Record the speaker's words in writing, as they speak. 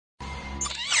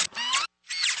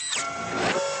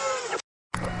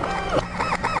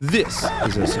This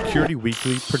is a Security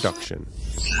Weekly production.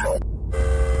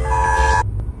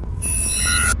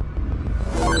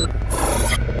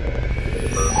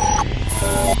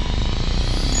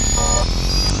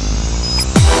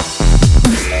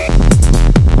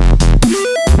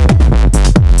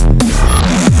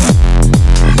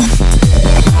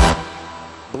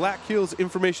 Black Hills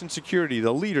Information Security,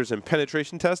 the leaders in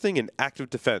penetration testing and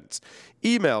active defense.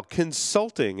 Email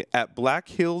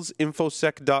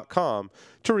consulting@blackhillsinfosec.com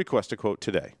to request a quote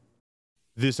today.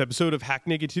 This episode of Hack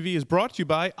Naked TV is brought to you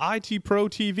by IT Pro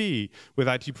TV. With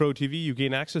IT Pro TV, you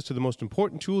gain access to the most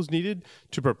important tools needed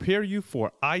to prepare you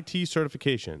for IT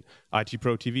certification. IT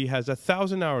Pro TV has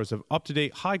 1,000 hours of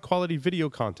up-to-date, high-quality video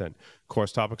content.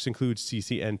 Course topics include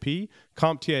CCNP,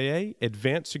 CompTIA,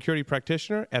 Advanced Security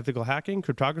Practitioner, Ethical Hacking,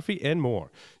 Cryptography, and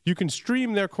more. You can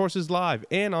stream their courses live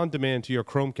and on demand to your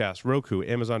Chromecast, Roku,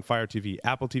 Amazon Fire TV,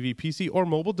 Apple TV, PC, or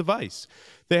mobile device.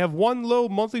 They have one low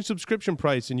monthly subscription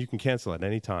price, and you can cancel at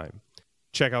any time.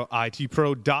 Check out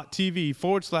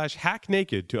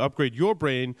itpro.tv/hacknaked to upgrade your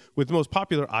brain with the most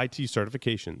popular IT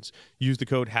certifications. Use the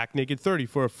code HACKNAKED30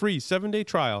 for a free 7-day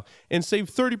trial and save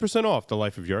 30% off the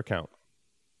life of your account.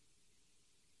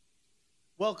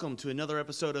 Welcome to another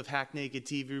episode of Hack Naked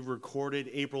TV, recorded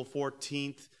April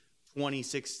 14th,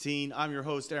 2016. I'm your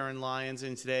host, Lyons,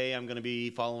 and today I'm going to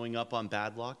be following up on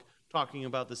Badlock, talking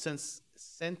about the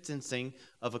sentencing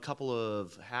of a couple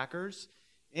of hackers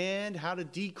and how to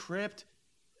decrypt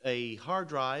a hard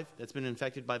drive that's been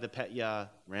infected by the Petya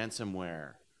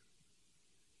ransomware.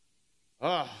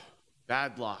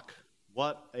 Badlock.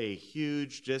 What a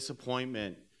huge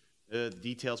disappointment. The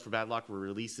details for Badlock were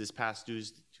released this past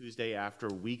Tuesday after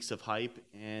weeks of hype,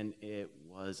 and it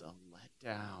was a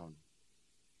letdown.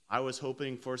 I was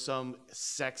hoping for some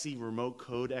sexy remote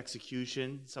code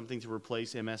execution, something to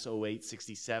replace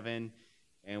MS-0867,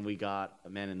 and we got a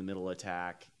man-in-the-middle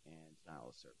attack and denial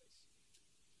of service.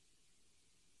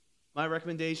 My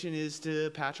recommendation is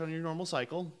to patch on your normal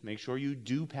cycle. Make sure you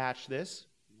do patch this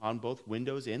on both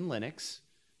Windows and Linux,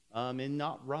 and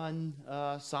not run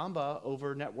Samba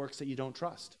over networks that you don't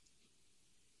trust.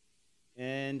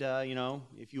 And,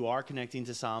 if you are connecting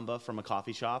to Samba from a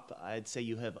coffee shop, I'd say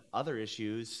you have other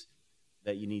issues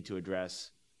that you need to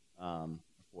address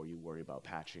before you worry about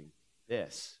patching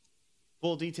this.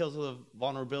 Full details of the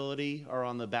vulnerability are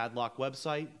on the Badlock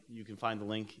website. You can find the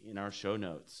link in our show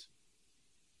notes.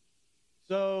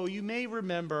 So you may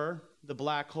remember the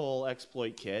Black Hole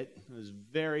exploit kit. It was a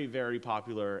very, very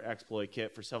popular exploit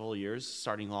kit for several years,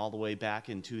 starting all the way back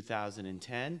in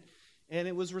 2010. And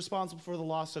it was responsible for the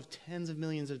loss of tens of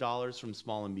millions of dollars from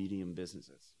small and medium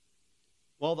businesses.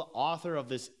 Well, the author of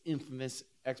this infamous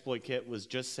exploit kit was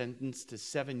just sentenced to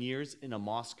 7 years in a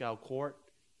Moscow court,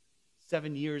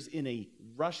 7 years in a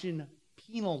Russian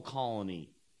penal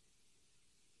colony.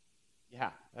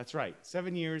 Yeah, that's right.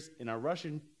 7 years in a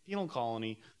Russian penal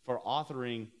colony for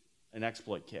authoring an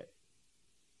exploit kit.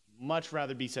 Much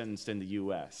rather be sentenced in the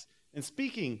U.S. And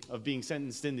speaking of being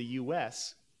sentenced in the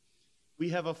U.S., we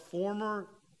have a former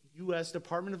U.S.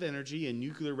 Department of Energy and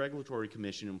Nuclear Regulatory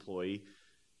Commission employee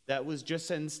that was just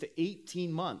sentenced to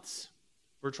 18 months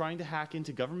for trying to hack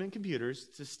into government computers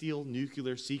to steal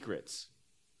nuclear secrets.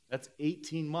 That's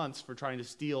 18 months for trying to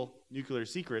steal nuclear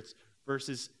secrets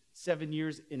versus 7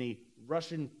 years in a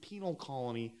Russian penal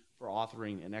colony for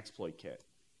authoring an exploit kit.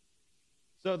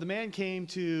 So the man came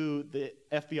to the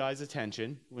FBI's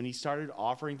attention when he started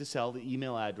offering to sell the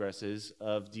email addresses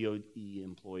of DOE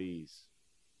employees.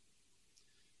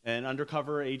 An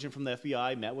undercover agent from the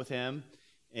FBI met with him,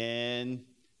 and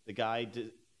the guy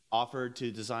offered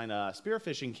to design a spear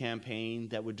phishing campaign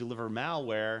that would deliver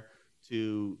malware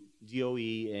to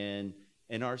DOE and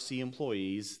NRC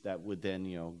employees that would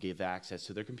then, give access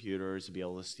to their computers to be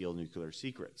able to steal nuclear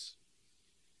secrets.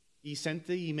 He sent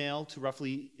the email to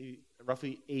roughly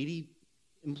 80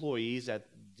 employees at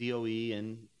DOE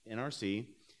and NRC,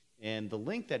 and the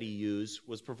link that he used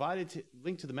was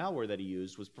link to the malware that he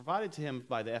used was provided to him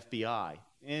by the FBI,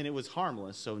 and it was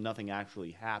harmless, so nothing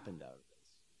actually happened out of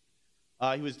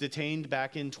this. He was detained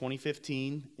back in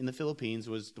 2015 in the Philippines,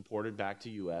 was deported back to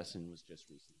U.S., and was just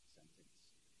recently sentenced.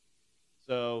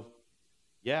 So,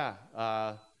 yeah,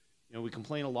 we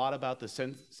complain a lot about the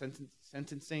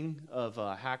sentencing of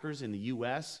hackers in the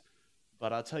U.S.,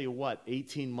 but I'll tell you what,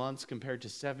 18 months compared to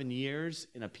 7 years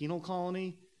in a penal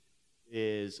colony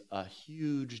is a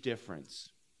huge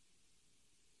difference.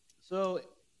 So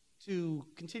to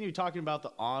continue talking about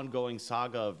the ongoing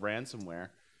saga of ransomware,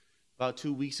 about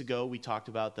 2 weeks ago we talked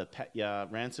about the Petya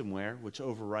ransomware, which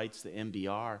overwrites the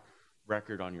MBR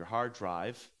record on your hard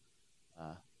drive.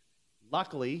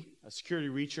 Luckily, a security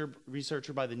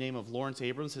researcher by the name of Lawrence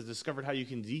Abrams has discovered how you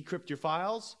can decrypt your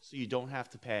files so you don't have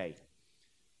to pay.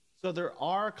 So there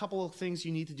are a couple of things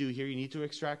you need to do here. You need to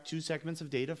extract 2 segments of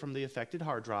data from the affected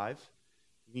hard drive.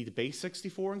 You need to base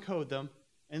 64 encode them,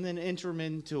 and then enter them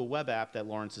into a web app that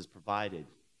Lawrence has provided.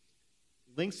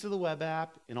 Links to the web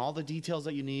app and all the details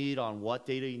that you need on what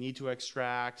data you need to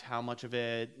extract, how much of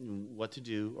it, and what to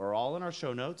do are all in our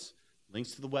show notes.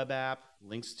 Links to the web app,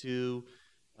 links to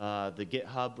the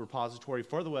GitHub repository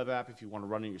for the web app if you want to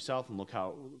run it yourself and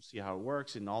see how it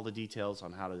works, and all the details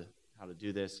on how to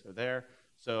do this are there.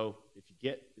 So if you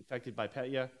get infected by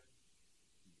Petya,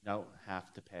 you don't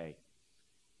have to pay.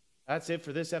 That's it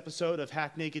for this episode of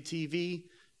Hack Naked TV.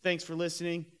 Thanks for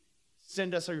listening.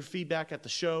 Send us your feedback at the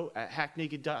show at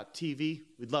hacknaked.tv.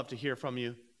 We'd love to hear from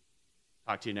you.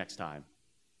 Talk to you next time.